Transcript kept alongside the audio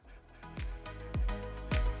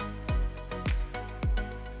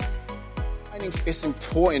It's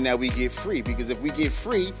important that we get free, because if we get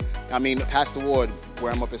free, Pastor Ward,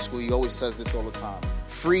 where I'm up at school, he always says this all the time.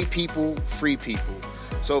 Free people, free people.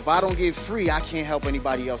 So if I don't get free, I can't help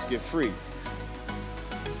anybody else get free.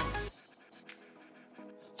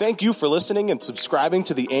 Thank you for listening and subscribing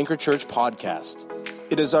to the Anchor Church podcast.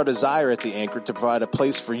 It is our desire at the Anchor to provide a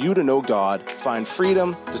place for you to know God, find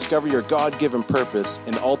freedom, discover your God-given purpose,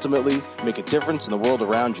 and ultimately make a difference in the world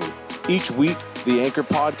around you. Each week, the Anchor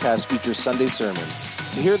podcast features Sunday sermons.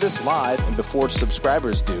 To hear this live and before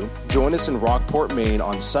subscribers do, join us in Rockport, Maine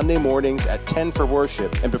on Sunday mornings at 10 for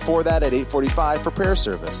worship and before that at 8:45 for prayer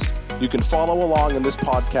service. You can follow along in this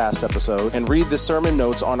podcast episode and read the sermon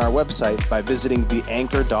notes on our website by visiting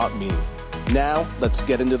theanchor.me. Now, let's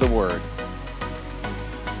get into the Word.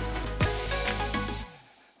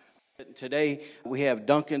 Today, we have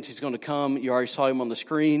Duncan. He's going to come. You already saw him on the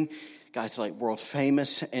screen. Guy's like world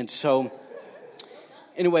famous. And so,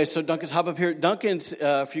 anyway, so Duncan's hop up here. Duncan's,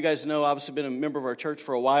 if you guys know, obviously been a member of our church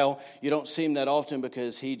for a while. You don't see him that often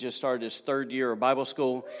because he just started his third year of Bible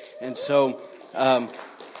school. And so,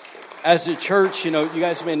 as a church, you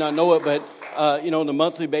guys may not know it, but on a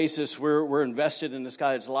monthly basis, we're invested in this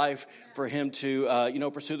guy's life for him to,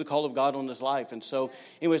 pursue the call of God on his life. And so,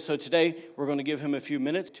 anyway, so today we're going to give him a few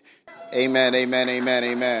minutes. Amen, amen, amen,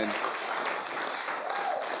 amen.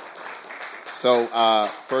 So,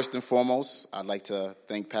 first and foremost, I'd like to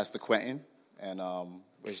thank Pastor Quentin and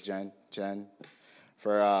where's Jen,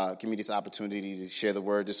 for giving me this opportunity to share the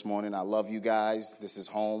word this morning. I love you guys. This is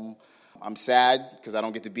home. I'm sad because I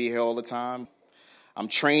don't get to be here all the time. I'm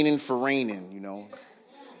training for raining,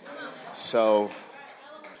 So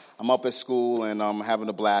I'm up at school and I'm having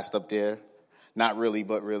a blast up there. Not really,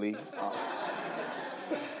 but really.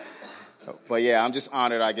 But yeah, I'm just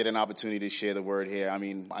honored I get an opportunity to share the word here.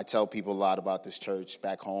 I tell people a lot about this church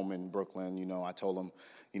back home in Brooklyn. I told them,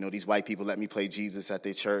 these white people let me play Jesus at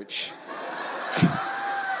their church.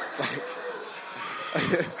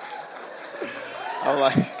 I'm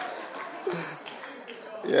like,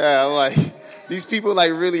 these people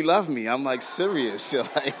really love me. I'm serious.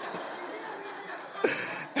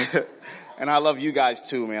 And I love you guys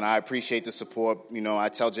too, man. I appreciate the support. I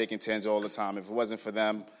tell Jake and Tanjo all the time, if it wasn't for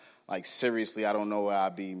them, seriously, I don't know where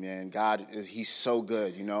I'd be, man. God, he's so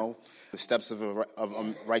good, The steps of a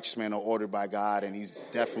righteous man are ordered by God, and he's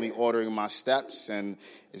definitely ordering my steps, and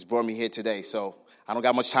it's brought me here today. So I don't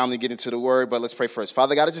got much time to get into the word, but let's pray first.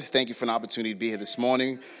 Father God, I just thank you for an opportunity to be here this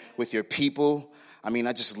morning with your people. I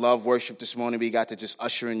just love worship this morning. We got to just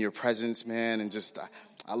usher in your presence, man, and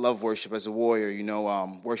I love worship as a warrior.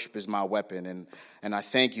 Worship is my weapon, and I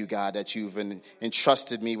thank you, God, that you've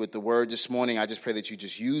entrusted me with the word this morning. I just pray that you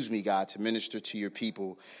just use me, God, to minister to your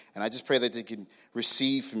people, and I just pray that they can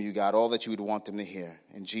receive from you, God, all that you would want them to hear.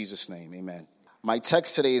 In Jesus' name, amen. My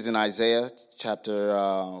text today is in Isaiah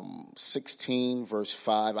chapter 16, verse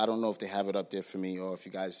 5. I don't know if they have it up there for me or if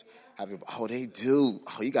you guys have it. Oh, they do.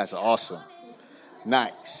 Oh, you guys are awesome.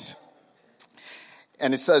 Nice.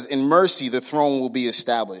 And it says, in mercy the throne will be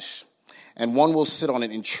established, and one will sit on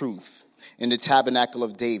it in truth, in the tabernacle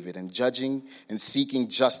of David, and judging and seeking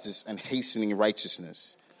justice and hastening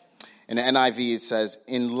righteousness. In the NIV it says,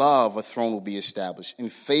 in love a throne will be established, in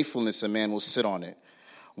faithfulness a man will sit on it.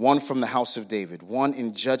 One from the house of David, one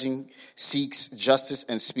in judging seeks justice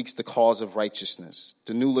and speaks the cause of righteousness.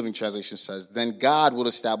 The New Living Translation says, then God will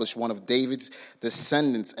establish one of David's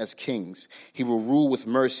descendants as kings. He will rule with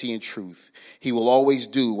mercy and truth. He will always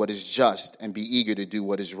do what is just and be eager to do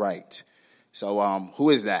what is right. So who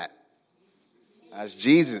is that? That's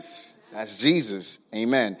Jesus. That's Jesus.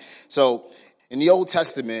 Amen. So in the Old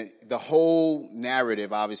Testament, the whole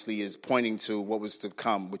narrative obviously is pointing to what was to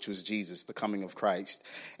come, which was Jesus, the coming of Christ.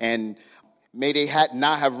 And may they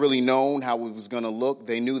not have really known how it was going to look,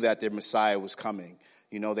 they knew that their Messiah was coming.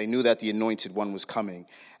 They knew that the anointed one was coming.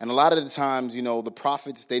 And a lot of the times, the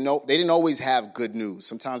prophets, they didn't always have good news.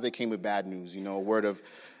 Sometimes they came with bad news, a word of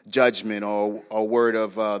judgment or a word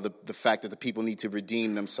of the fact that the people need to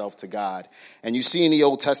redeem themselves to God. And you see in the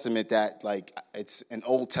Old Testament that it's an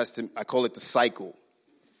Old Testament, I call it the cycle.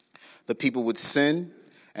 The people would sin,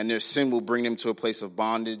 and their sin will bring them to a place of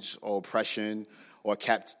bondage or oppression, or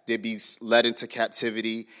they'd be led into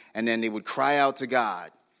captivity, and then they would cry out to God,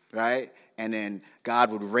 right? And then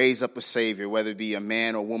God would raise up a Savior, whether it be a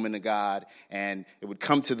man or woman of God, and it would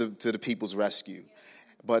come to the people's rescue.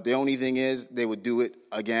 But the only thing is, they would do it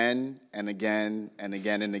again and again and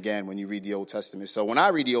again and again when you read the Old Testament. So when I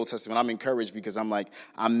read the Old Testament, I'm encouraged because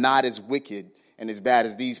I'm not as wicked and as bad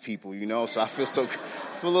as these people, So I feel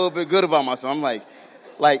a little bit good about myself. I'm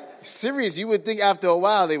like serious. You would think after a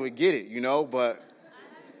while they would get it,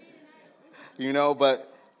 but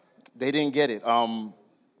They didn't get it. 2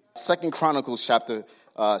 Chronicles chapter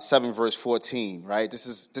 7, verse 14, right? This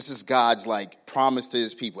is God's like promise to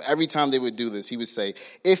his people. Every time they would do this, he would say,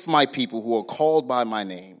 if my people who are called by my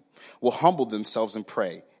name will humble themselves and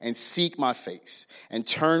pray and seek my face and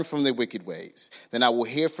turn from their wicked ways, then I will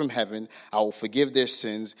hear from heaven, I will forgive their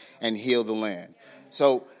sins and heal the land.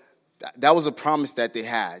 So that was a promise that they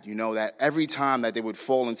had, that every time that they would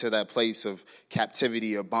fall into that place of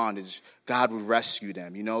captivity or bondage, God would rescue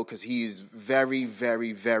them, because he is very,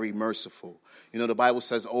 very, very merciful. The Bible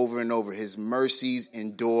says over and over, his mercies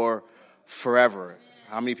endure forever.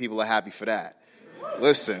 How many people are happy for that?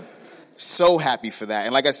 Listen, so happy for that.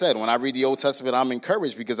 And like I said, when I read the Old Testament, I'm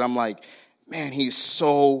encouraged because I'm like, man, he's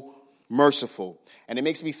so merciful. And it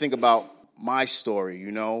makes me think about my story,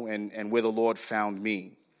 and where the Lord found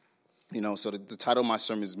me. So the title of my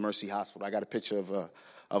sermon is Mercy Hospital. I got a picture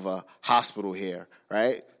of a hospital here,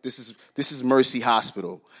 right? This is Mercy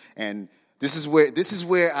Hospital, and this is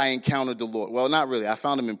where I encountered the Lord. Well, not really. I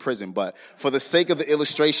found him in prison, but for the sake of this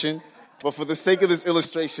illustration,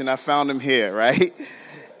 I found him here, right?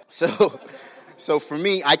 So for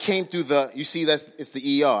me, I came through it's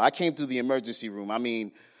the ER. I came through the emergency room. I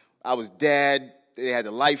mean, I was dead. They had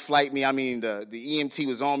to life flight me. I mean, the EMT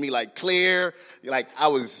was on me like clear, like I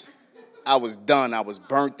was done. I was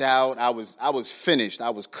burnt out. I was finished. I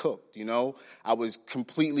was cooked, I was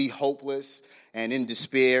completely hopeless and in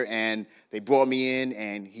despair, and they brought me in,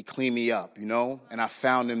 and he cleaned me up, and I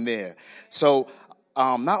found him there. So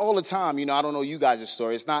not all the time, I don't know you guys'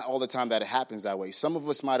 story. It's not all the time that it happens that way. Some of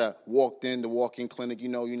us might have walked in the walk-in clinic,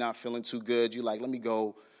 you're not feeling too good. You're like, let me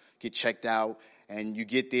go get checked out, and you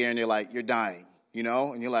get there, and they're like, you're dying.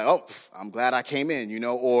 And you're like, oh, I'm glad I came in,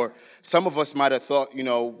 or some of us might have thought,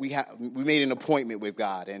 we made an appointment with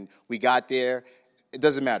God, and we got there. It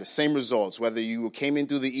doesn't matter. Same results. Whether you came in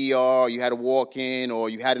through the ER, you had a walk-in, or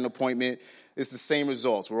you had an appointment, it's the same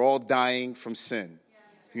results. We're all dying from sin,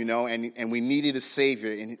 and we needed a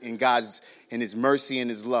Savior in his mercy and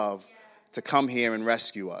his love to come here and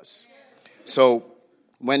rescue us. So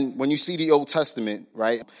when you see the Old Testament,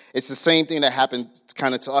 right, it's the same thing that happened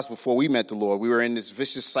kind of to us before we met the Lord. We were in this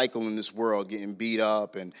vicious cycle in this world, getting beat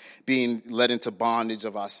up and being led into bondage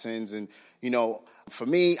of our sins. And, for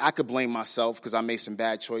me, I could blame myself because I made some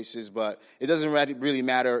bad choices, but it doesn't really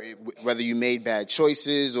matter whether you made bad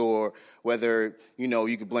choices or whether,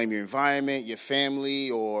 you could blame your environment, your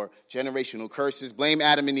family, or generational curses. Blame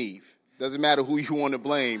Adam and Eve. Doesn't matter who you want to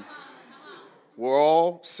blame. We're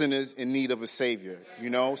all sinners in need of a Savior,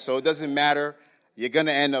 so it doesn't matter. You're going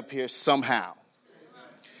to end up here somehow.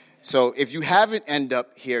 So if you haven't ended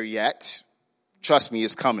up here yet, trust me,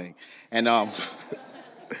 it's coming. And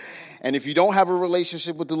and if you don't have a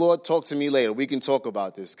relationship with the Lord, talk to me later. We can talk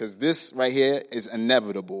about this because this right here is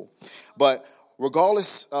inevitable. But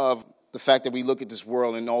regardless of the fact that we look at this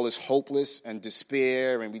world and all this hopeless and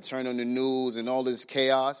despair, and we turn on the news and all this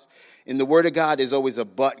chaos, in the Word of God, there's always a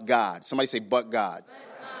but God. Somebody say, but God.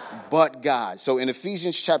 But God. So in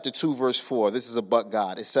Ephesians chapter 2, verse 4, this is a but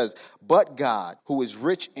God. It says, but God, who is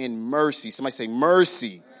rich in mercy. Somebody say,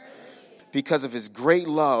 mercy. Because of his great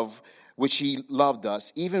love, which he loved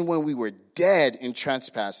us, even when we were dead in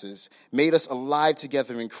trespasses, made us alive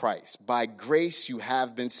together in Christ. By grace you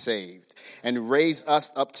have been saved, and raised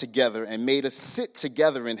us up together, and made us sit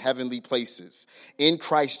together in heavenly places in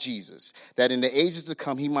Christ Jesus, that in the ages to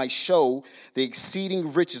come he might show the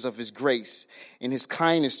exceeding riches of his grace in his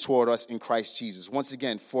kindness toward us in Christ Jesus. Once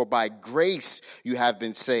again, for by grace you have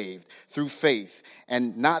been saved, through faith,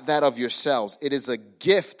 and not that of yourselves. It is a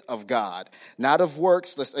gift of God, not of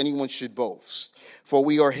works, lest anyone should boast. For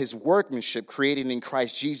we are his workmanship, created in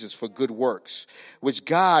Christ Jesus for good works, which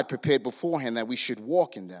God prepared beforehand that we should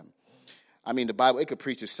walk in them. I mean, the Bible, it could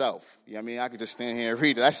preach itself. I could just stand here and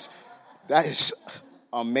read it. That is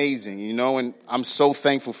amazing, and I'm so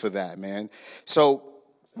thankful for that, man. So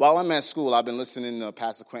while I'm at school, I've been listening to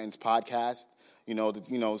Pastor Quentin's podcast,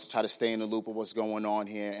 try to stay in the loop of what's going on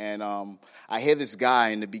here. And I hear this guy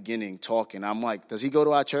in the beginning talking. I'm like, does he go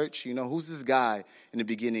to our church? Who's this guy in the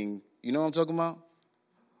beginning? You know what I'm talking about?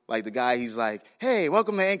 Like the guy, he's like, hey,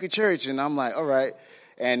 welcome to Anchor Church. And I'm like, all right.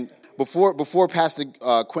 And before Pastor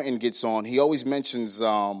Quentin gets on, he always mentions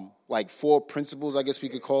like 4 principles, I guess we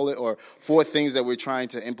could call it, or 4 things that we're trying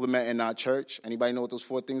to implement in our church. Anybody know what those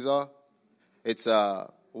 4 things are? It's,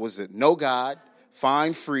 know God,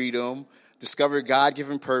 find freedom, discover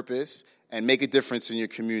God-given purpose, and make a difference in your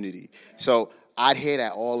community. So I'd hear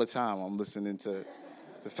that all the time. I'm listening to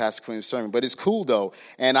Pastor Quentin's sermon. But it's cool, though.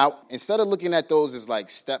 And instead of looking at those as like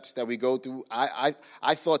steps that we go through, I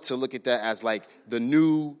thought to look at that as like the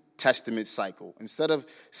New Testament cycle. Instead of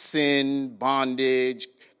sin, bondage,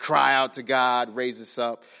 cry out to God, raise us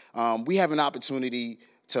up. We have an opportunity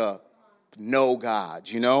to know God,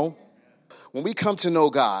 you know? When we come to know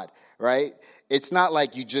God, right, it's not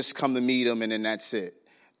like you just come to meet him and then that's it.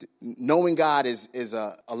 Knowing God is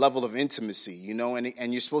a level of intimacy, you know,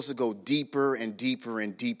 and you're supposed to go deeper and deeper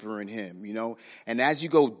and deeper in him, you know. And as you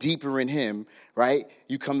go deeper in him, right,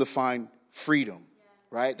 you come to find freedom,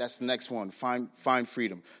 right? That's the next one, find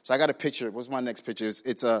freedom. So I got a picture. What's my next picture?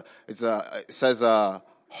 It says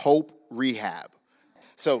Hope Rehab.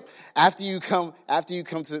 So after you come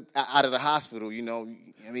out of the hospital, you know,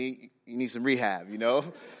 I mean, you need some rehab, you know.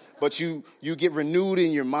 But you get renewed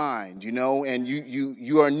in your mind, you know, and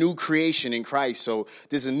you are a new creation in Christ. So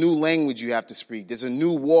there's a new language you have to speak. There's a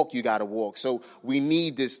new walk you got to walk. So we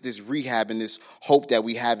need this rehab and this hope that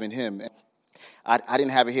we have in him. I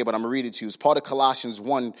didn't have it here, but I'm going to read it to you. It's part of Colossians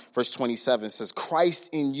 1, verse 27. It says, Christ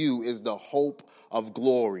in you is the hope of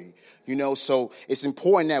glory. You know, so it's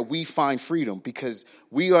important that we find freedom because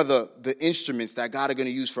we are the instruments that God are going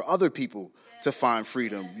to use for other people to find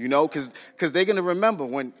freedom, you know, because they're going to remember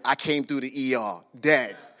when I came through the ER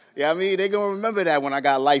dead. You know what I mean? They're going to remember that when I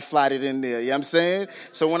got life flighted in there. You know what I'm saying?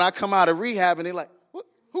 So when I come out of rehab and they're like,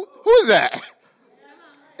 who is that?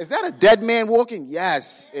 Is that a dead man walking?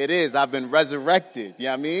 Yes, it is. I've been resurrected. You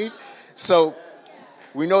know what I mean? So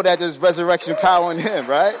we know that there's resurrection power in him,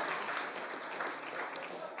 right?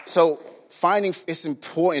 So it's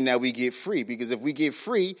important that we get free because if we get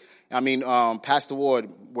free, I mean, Pastor Ward,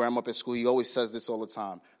 where I'm up at school, he always says this all the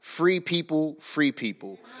time. Free people, free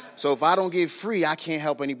people. So if I don't get free, I can't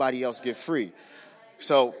help anybody else get free.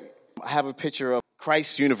 So I have a picture of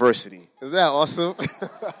Christ University. Isn't that awesome?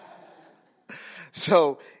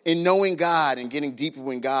 So in knowing God and getting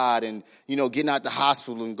deeper in God and, you know, getting out the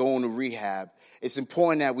hospital and going to rehab, it's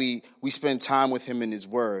important that we spend time with him in his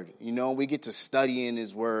word. You know, we get to study in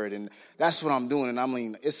his word. And that's what I'm doing. And I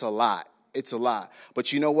mean, it's a lot. It's a lot.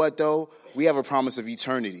 But you know what, though? We have a promise of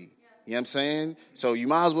eternity. You know what I'm saying? So you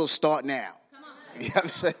might as well start now. You know what I'm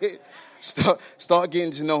saying? Start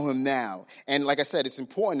getting to know him now. And like I said, it's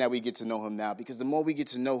important that we get to know him now because the more we get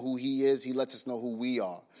to know who he is, he lets us know who we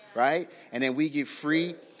are, right? And then we get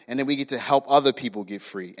free, and then we get to help other people get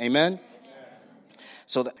free. Amen?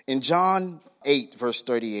 So in John 8, verse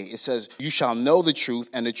 38, it says, you shall know the truth,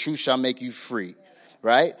 and the truth shall make you free.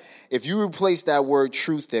 Right? If you replace that word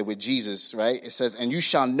truth there with Jesus, right? It says, and you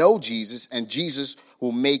shall know Jesus, and Jesus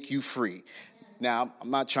will make you free. Now, I'm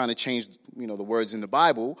not trying to change, you know, the words in the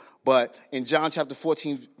Bible, but in John chapter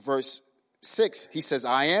 14, verse 6, he says,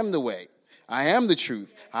 I am the way, I am the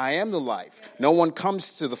truth, I am the life. No one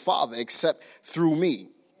comes to the Father except through me.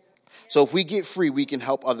 So if we get free, we can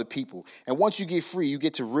help other people. And once you get free, you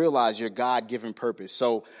get to realize your God-given purpose.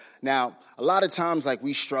 So now, a lot of times, like,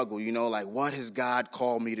 we struggle, you know, like, what has God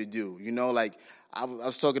called me to do? You know, like, I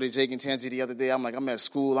was talking to Jake and Tansy the other day. I'm at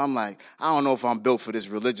school. I'm like, I don't know if I'm built for this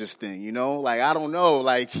religious thing, you know? Like, I don't know.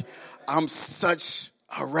 Like, I'm such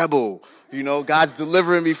a rebel, you know? God's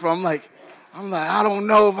delivering me from, I'm like, I don't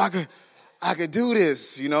know if I could do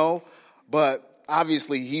this, you know? But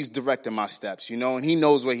obviously, he's directing my steps, you know, and he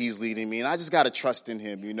knows where he's leading me, and I just got to trust in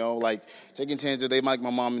him, you know. Like, Jake and Tansy, they like my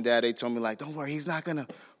mom and dad, they told me, like, don't worry, he's not going to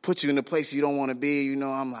put you in a place you don't want to be, you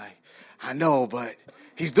know. I'm like, I know, but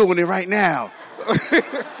he's doing it right now.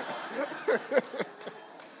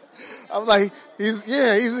 I'm like,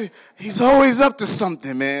 he's always up to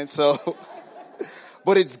something, man. So,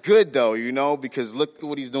 but it's good, though, you know, because look at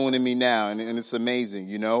what he's doing in me now, and it's amazing,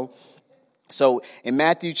 you know. So in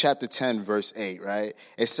Matthew chapter 10, verse 8, right,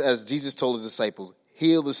 it says, Jesus told his disciples,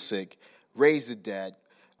 heal the sick, raise the dead,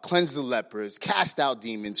 cleanse the lepers, cast out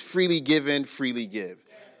demons, freely given, freely give.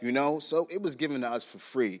 You know, so it was given to us for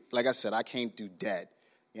free. Like I said, I came through dead.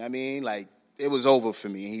 You know what I mean? Like, it was over for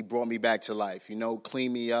me. He brought me back to life, you know,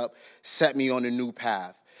 cleaned me up, set me on a new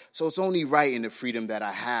path. So it's only right in the freedom that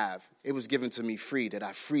I have. It was given to me free, that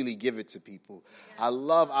I freely give it to people. I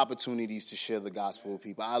love opportunities to share the gospel with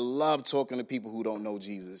people. I love talking to people who don't know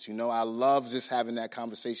Jesus. You know, I love just having that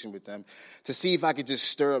conversation with them to see if I could just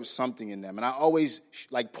stir up something in them. And I always,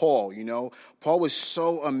 like Paul, you know, Paul was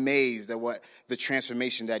so amazed at what the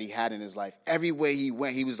transformation that he had in his life. Everywhere he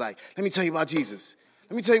went, he was like, let me tell you about Jesus.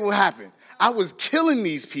 Let me tell you what happened. I was killing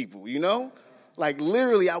these people, you know? Like,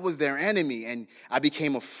 literally, I was their enemy, and I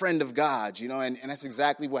became a friend of God, you know, and that's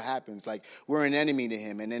exactly what happens. Like, we're an enemy to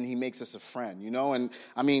him, and then he makes us a friend, you know, and,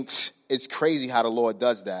 I mean, it's crazy how the Lord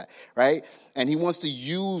does that, right? And he wants to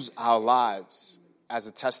use our lives as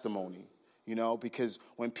a testimony, you know, because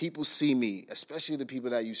when people see me, especially the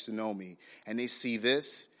people that used to know me, and they see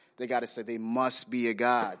this, they got to say, they must be a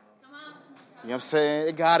God. You know what I'm saying?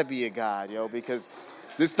 It got to be a God, yo, because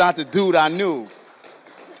this is not the dude I knew.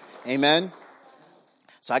 Amen.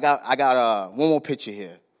 So I got one more picture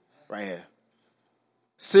here, right here.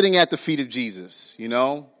 Sitting at the feet of Jesus, you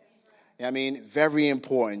know? I mean, very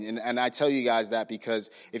important. And I tell you guys that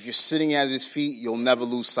because if you're sitting at his feet, you'll never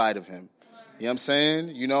lose sight of him. You know what I'm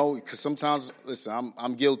saying? You know, because sometimes, listen,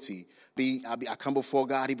 I'm guilty. I come before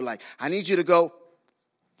God, he'd be like, I need you to go,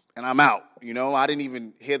 and I'm out. You know, I didn't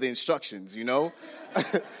even hear the instructions, you know?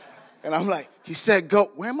 And I'm like, he said,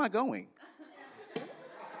 go. Where am I going?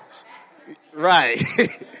 Right.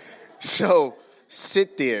 So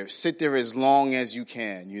sit there as long as you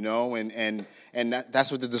can, you know, and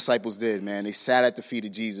that's what the disciples did, man. They sat at the feet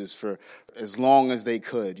of Jesus for as long as they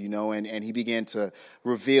could, you know, and he began to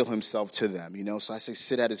reveal himself to them, you know. So I say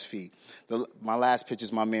sit at his feet. My last picture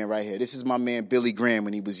is my man right here. This is my man Billy Graham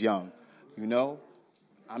when he was young, you know.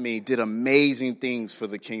 I mean, did amazing things for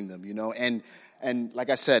the kingdom, you know. And like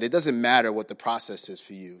I said, it doesn't matter what the process is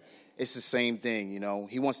for you. It's the same thing, you know.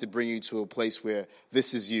 He wants to bring you to a place where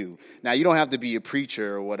this is you. Now, you don't have to be a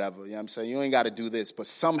preacher or whatever, you know what I'm saying? You ain't got to do this. But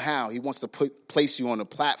somehow he wants to place you on a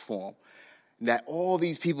platform that all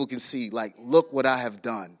these people can see, like, look what I have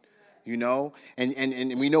done, you know? And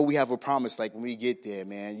we know we have a promise, like, when we get there,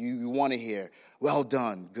 man, you want to hear, well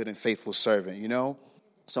done, good and faithful servant, you know?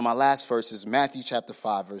 So my last verse is Matthew chapter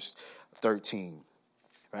 5, verse 13,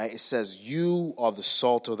 right? It says, you are the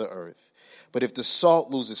salt of the earth. But if the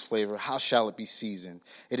salt loses flavor, how shall it be seasoned?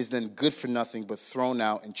 It is then good for nothing but thrown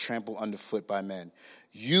out and trampled underfoot by men.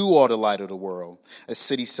 You are the light of the world. A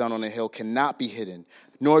city set on a hill cannot be hidden,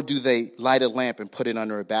 nor do they light a lamp and put it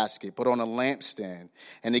under a basket, but on a lampstand,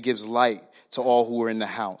 and it gives light to all who are in the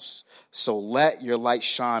house. So let your light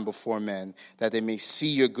shine before men, that they may see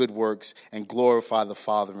your good works and glorify the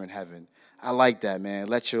Father in heaven. I like that, man.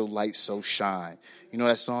 Let your light so shine. You know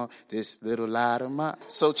that song? This little light of mine.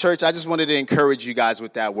 So, church, I just wanted to encourage you guys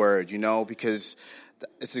with that word, you know, because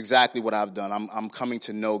it's exactly what I've done. I'm coming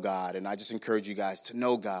to know God, and I just encourage you guys to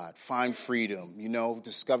know God, find freedom, you know,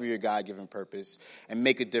 discover your God-given purpose, and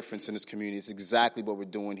make a difference in this community. It's exactly what we're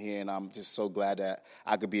doing here, and I'm just so glad that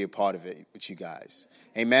I could be a part of it with you guys.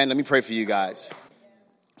 Amen. Let me pray for you guys.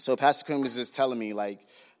 So Pastor Quinn was just telling me, like,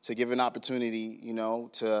 to give an opportunity, you know,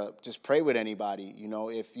 to just pray with anybody, you know,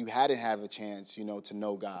 if you hadn't had a chance, you know, to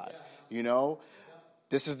know God, you know,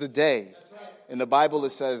 this is the day. In the Bible, it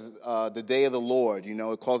says the day of the Lord, you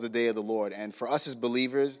know, it calls the day of the Lord. And for us as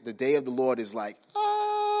believers, the day of the Lord is like,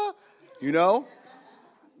 you know,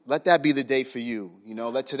 let that be the day for you, you know,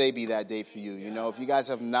 let today be that day for you, you know, if you guys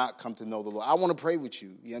have not come to know the Lord, I want to pray with you,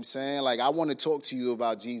 you know what I'm saying? Like, I want to talk to you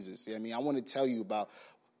about Jesus. I mean, I want to tell you about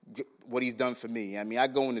what he's done for me. I mean, I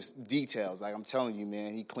go into details. Like I'm telling you,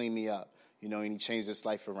 man, he cleaned me up, you know, and he changed this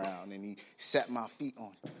life around, and he set my feet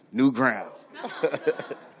on new ground.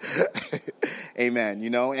 Amen. You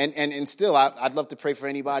know, and still, I'd love to pray for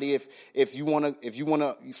anybody if you want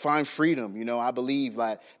to find freedom. You know, I believe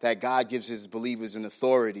like that God gives his believers an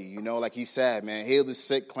authority. You know, like he said, man, heal the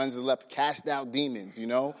sick, cleanse the leper, cast out demons. You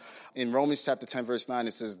know, in Romans chapter 10, verse 9,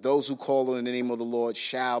 it says, "Those who call on the name of the Lord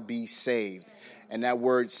shall be saved." And that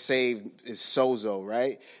word saved is sozo,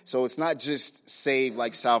 right? So it's not just saved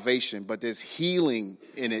like salvation, but there's healing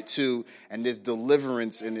in it too, and there's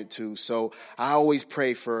deliverance in it too. So I always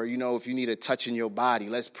pray for, you know, if you need a touch in your body,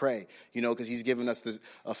 let's pray, you know, because he's given us this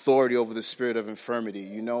authority over the spirit of infirmity.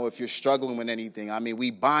 You know, if you're struggling with anything, I mean,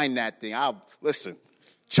 we bind that thing. Listen,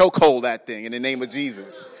 chokehold that thing in the name of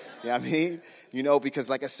Jesus. You know what I mean? You know, because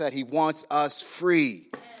like I said, he wants us free.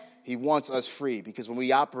 He wants us free, because when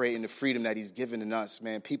we operate in the freedom that he's given in us,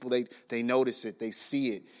 man, people, they notice it, they see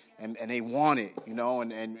it, and they want it, you know,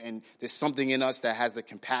 and there's something in us that has the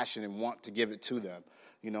compassion and want to give it to them,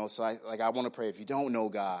 you know. So I want to pray, if you don't know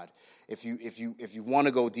God, if you want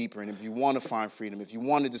to go deeper, and if you want to find freedom, if you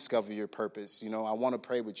want to discover your purpose, you know, I want to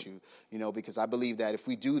pray with you, you know, because I believe that if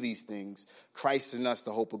we do these things, Christ in us,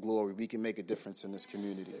 the hope of glory, we can make a difference in this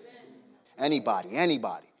community. Anybody.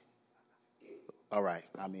 All right.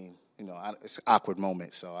 I mean, you know, it's an awkward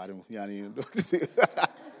moment, so I don't even know what to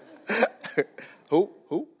do.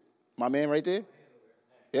 Who? My man right there?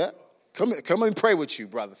 Yeah? Come and pray with you,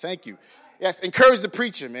 brother. Thank you. Yes, encourage the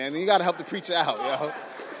preacher, man. You got to help the preacher out, yo.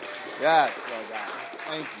 Yes, Lord God.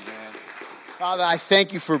 Thank you, man. Father, I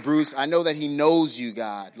thank you for Bruce. I know that he knows you,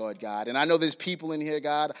 God, Lord God. And I know there's people in here,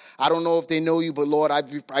 God. I don't know if they know you, but Lord,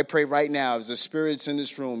 I pray right now as the spirits in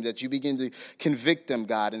this room that you begin to convict them,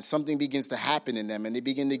 God, and something begins to happen in them, and they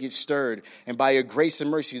begin to get stirred. And by your grace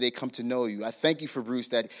and mercy, they come to know you. I thank you for Bruce,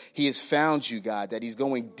 that he has found you, God, that he's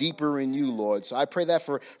going deeper in you, Lord. So I pray that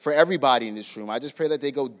for everybody in this room. I just pray that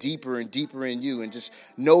they go deeper and deeper in you and just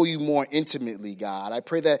know you more intimately, God. I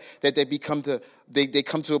pray that they come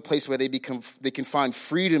to a place where they become can find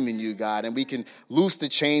freedom in you, God, and we can loose the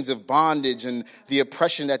chains of bondage and the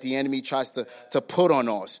oppression that the enemy tries to put on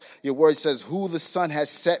us. Your word says, who the Son has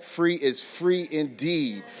set free is free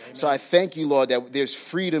indeed. Amen. So I thank you, Lord, that there's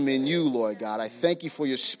freedom in you, Lord God. I thank you for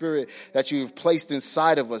your spirit that you've placed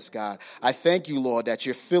inside of us, God. I thank you, Lord, that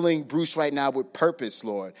you're filling Bruce right now with purpose,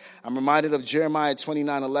 Lord. I'm reminded of Jeremiah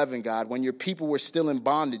 29:11, God. When your people were still in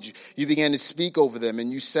bondage, you began to speak over them,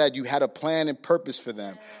 and you said you had a plan and purpose for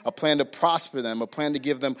them, a plan to prosper them, a plan to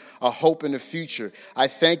give them a hope in the future. I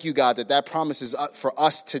thank you, God, that promise is up for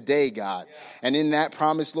us today, God. And in that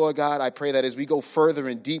promise, Lord God, I pray that as we go further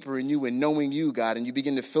and deeper in you and knowing you, God, and you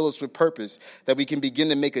begin to fill us with purpose, that we can begin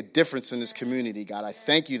to make a difference in this community, God. I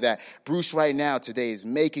thank you that Bruce right now today is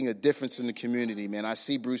making a difference in the community, man. I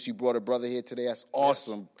see, Bruce, you brought a brother here today. That's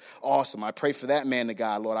awesome. Awesome. I pray for that man to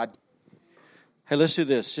God, Lord. Hey, let's do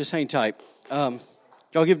this. Just hang tight.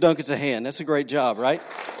 Y'all give Duncan a hand. That's a great job, right?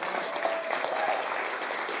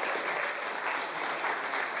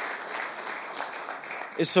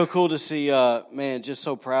 It's so cool to see, man, just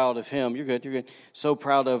so proud of him. You're good. So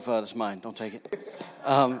proud of, that's mine, don't take it.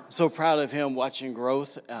 So proud of him watching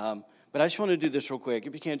growth. But I just want to do this real quick.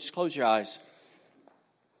 If you can, just close your eyes.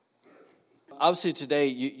 Obviously today,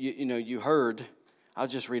 you heard, I'll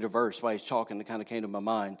just read a verse while he's talking that kind of came to my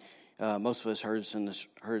mind. Most of us heard in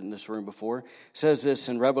this room before. It says this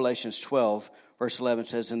in Revelations 12, verse 11,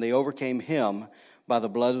 says, and they overcame him by the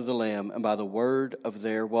blood of the Lamb and by the word of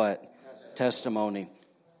their what? Testimony.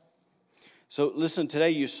 So listen, today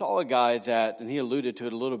you saw a guy that, and he alluded to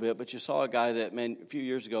it a little bit, but you saw a guy that, man, a few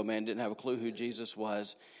years ago, man, didn't have a clue who Jesus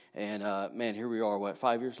was. And, man, here we are,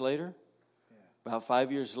 5 years later? About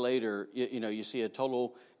 5 years later, you see a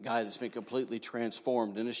total guy that's been completely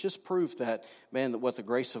transformed. And it's just proof that, man, that what the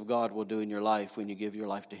grace of God will do in your life when you give your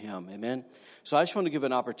life to him. Amen? So I just want to give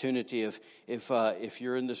an opportunity if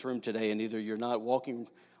you're in this room today and either you're not walking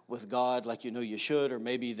with God like you should, or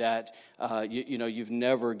maybe that you've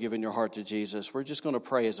never given your heart to Jesus. We're just going to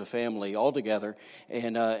pray as a family all together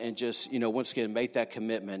and just once again make that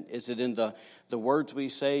commitment. Is it in the words we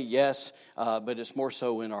say? Yes, but it's more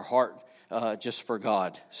so in our heart. Just for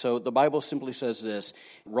God. So the Bible simply says this,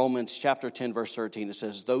 Romans chapter 10, verse 13, it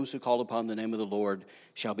says, those who call upon the name of the Lord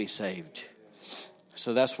shall be saved.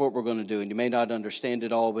 So that's what we're going to do. And you may not understand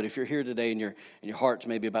it all, but if you're here today and your heart's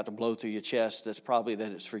maybe about to blow through your chest, that's probably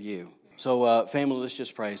that it's for you. So family, let's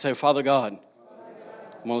just pray. Say, Father God,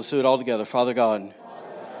 come on, let's do it all together. Father God,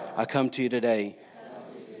 I come to you today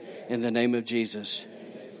in the name of Jesus.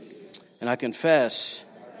 And I confess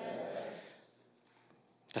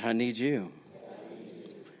that I need you.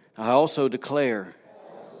 I also declare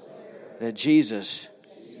that Jesus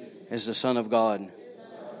is the Son of God,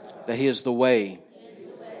 that he is the way,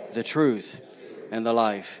 the truth, and the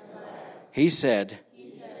life. He said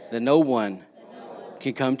that no one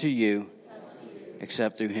can come to you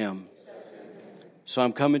except through him. So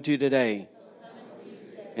I'm coming to you today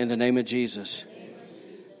in the name of Jesus.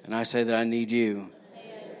 And I say that I need you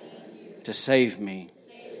to save me,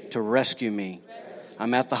 to rescue me.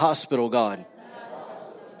 I'm at the hospital, God.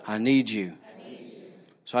 I need you.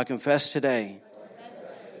 So I confess today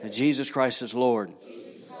that Jesus Christ is Lord.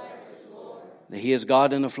 That he is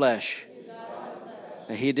God in the flesh.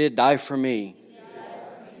 That he did die for me.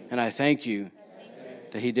 And I thank you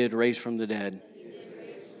that he did raise from the dead.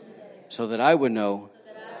 So that I would know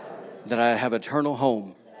that I have eternal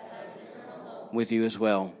home with you as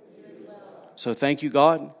well. So thank you,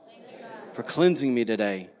 God, for cleansing me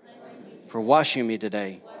today. For washing me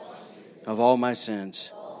today of all my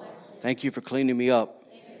sins. Thank you for cleaning me up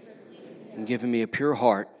and giving me a pure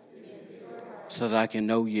heart so that I can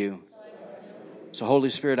know you. So Holy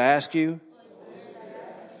Spirit, I ask you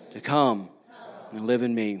to come and live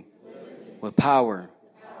in me with power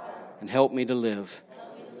and help me to live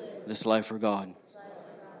this life for God.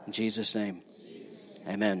 In Jesus' name,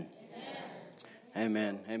 amen.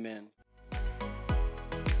 Amen. Amen.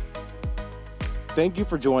 Thank you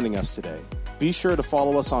for joining us today. Be sure to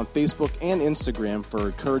follow us on Facebook and Instagram for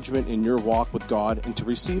encouragement in your walk with God and to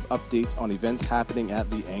receive updates on events happening at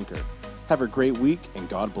The Anchor. Have a great week and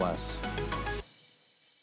God bless.